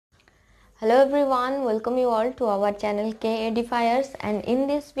Hello everyone, welcome you all to our channel K Edifiers, and in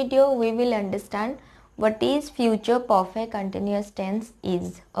this video we will understand what is future perfect continuous tense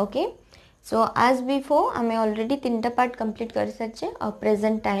is. Okay, so as before I already तीनटा part complete कर सारिचे of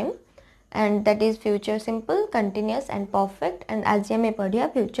present time, and that is future simple, continuous and perfect, and आज हमें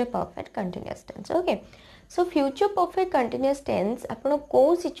पढ़िया future perfect continuous tense. Okay, so future perfect continuous tense आपण को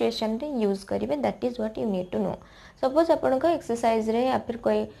situation रे use करिवे, that is what you need to know. Suppose आपण को exercise रे या फिर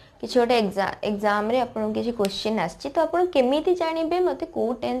कोई किसी गोटे एग्जाम रे आपण किसी क्वेश्चन आछि तो आपण केमिति जानिबे मते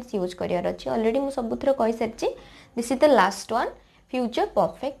को टेंस यूज करियार अछि. ऑलरेडी मु सबुथर कहि सरछि, this is the last one, future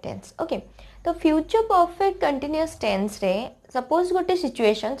perfect tense. Okay, तो फ्यूचर परफेक्ट कंटीन्यूअस टेंस रे सपोज गोटे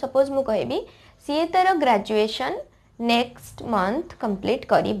सिचुएशन, सपोज मु कहबी सी तार graduation next month complete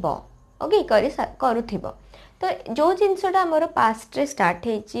करिवो. Okay, करुथिबो. तो जो जिनसटा आमर पास्ट रे स्टार्ट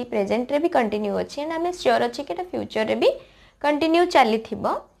हेची प्रेजेंट रे भी कंटिन्यू अछि एंड आमे श्योर अछि कि फ्यूचर रे भी कंटिन्यू चली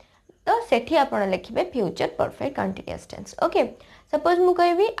थिबो. तो सेठी आपण लिखिबे future perfect continuous tense. Okay, suppose मु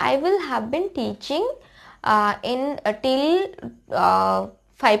कहबी I will have been teaching in till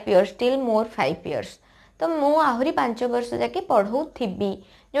 5 years, till more 5 years. तो मु आहुरी 5 वर्ष जाके पढ़ौ थिबी,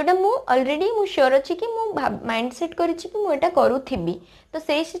 जोटा मु ऑलरेडी मु श्योर अछि कि मु माइंड सेट करिछि कि मु एटा करू थिबी. तो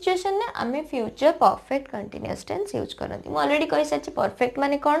सेही सिचुएशन ने आमे future perfect continuous tense use करंती. मु ऑलरेडी कहि सारिछि परफेक्ट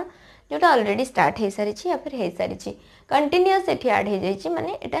माने कोन, जोटा ऑलरेडी स्टार्ट हे सारिछि या फिर हे सारिछि. कंटीन्यूअस एठी ऐड हे जाइछि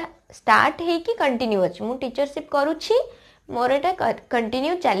माने एटा स्टार्ट हे कि कंटिन्यू अछि. मु teachership करूछि, more Etah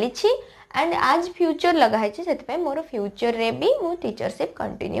continue चलीछि and आज फ्यूचर लगा हेछि, सेति पय मोर फ्यूचर रे भी मु टीचरशिप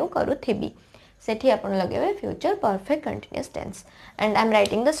कंटिन्यू करू थिबी. सेठी आपण लगेबे future perfect continuous tense. And I am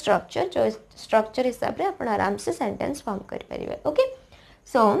writing the structure, जो स्ट्रक्चर हिसाब रे आपण आराम से सेंटेंस फॉर्म कर परिबे. Okay,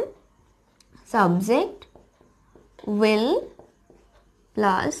 so subject will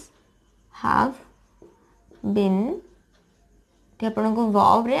plus have been, ते आपण को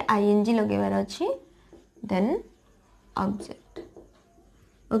वर्ब रे आईएनजी लगेबार अछि, then object.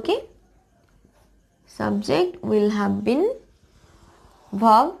 Okay, subject will have been,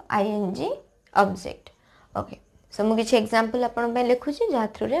 verb ING, object. Okay, सो मु किछि एग्जांपल आपण पे लिखु छी जा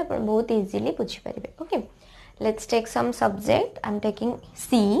थ्रू रे आपण बहुत इजीली बुझी परिबे. Okay, let's take some subject. I am taking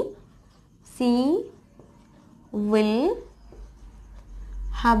C. C will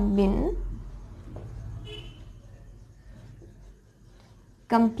have been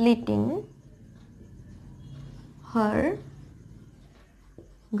completing her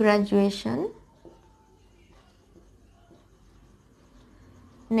graduation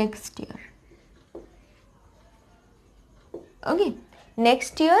next year. Okay,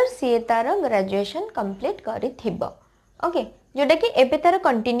 next year सी तार ग्रेजुएशन कंप्लीट करी थिबो. ओके, जोटा कि एबे तार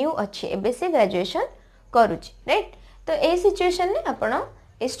कंटिन्यू अछि, एबे से ग्रेजुएशन करूची, राइट. तो ए सिचुएशन ने आपण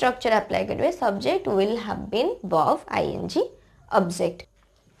ए स्ट्रक्चर अप्लाई करिवे, subject will have been, verb ING, object.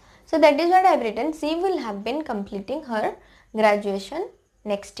 So that is what I have written. She will have been completing her graduation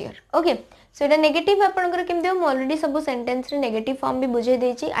next year. Okay. So এটা negative आपनकर केम देउ, already सब sentence रे negative form भी बुझे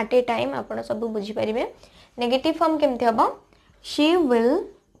देछि. Eight ए time आपण सब बुझी परिबे. नेगेटिव फॉर्म केमते हबो, she will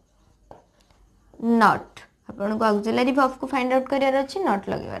not, आपण को ऑक्सिलरी वर्ब को फाइंड आउट करियार अछि, नॉट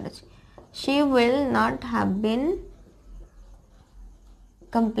लगेबार अछि. she will not have been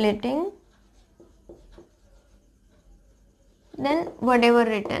completing, then whatever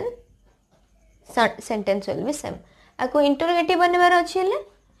written sentence will be same. आपको इंटरोगेटिव बनवार अछि ले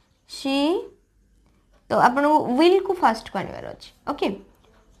she, तो आपण will को फर्स्ट बनवार अछि. ओके,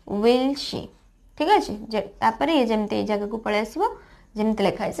 will she, ठीक अछि. जे तापर ये जेमते ए जगह को पळे आसीबो, जेमते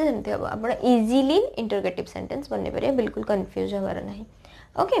लिखा है जेमते हबो. आपण इजीली इंटरोगेटिव सेंटेंस बनने पारे, बिल्कुल कंफ्यूज होबार नाही.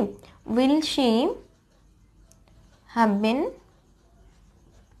 Okay, will she have been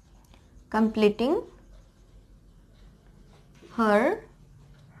completing her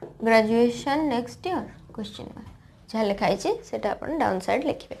graduation next year, question mark. जहाँ लिखा है सेटा अपन down side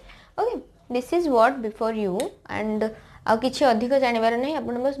लिखिबे. Okay, this is what before you, and आ किछि अधिक जानिबार नहीं.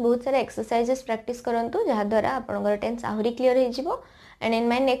 अपन बस बहुत सारा एक्सरसाइजेस प्रैक्टिस करंतु, जहाँ द्वारा आपनकर टेंस आहुरी क्लियर हो जिवो. And in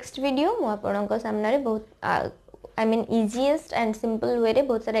my next video मु आपनकर सामने रे बहुत I mean easiest and simple way रे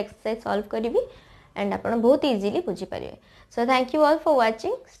बहुत सारा एक्सरसाइज सॉल्व करिवि, एंड आपण बहुत इजीली बुझी परिबे. So thank you all for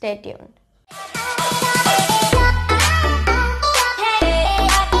watching, stay tuned.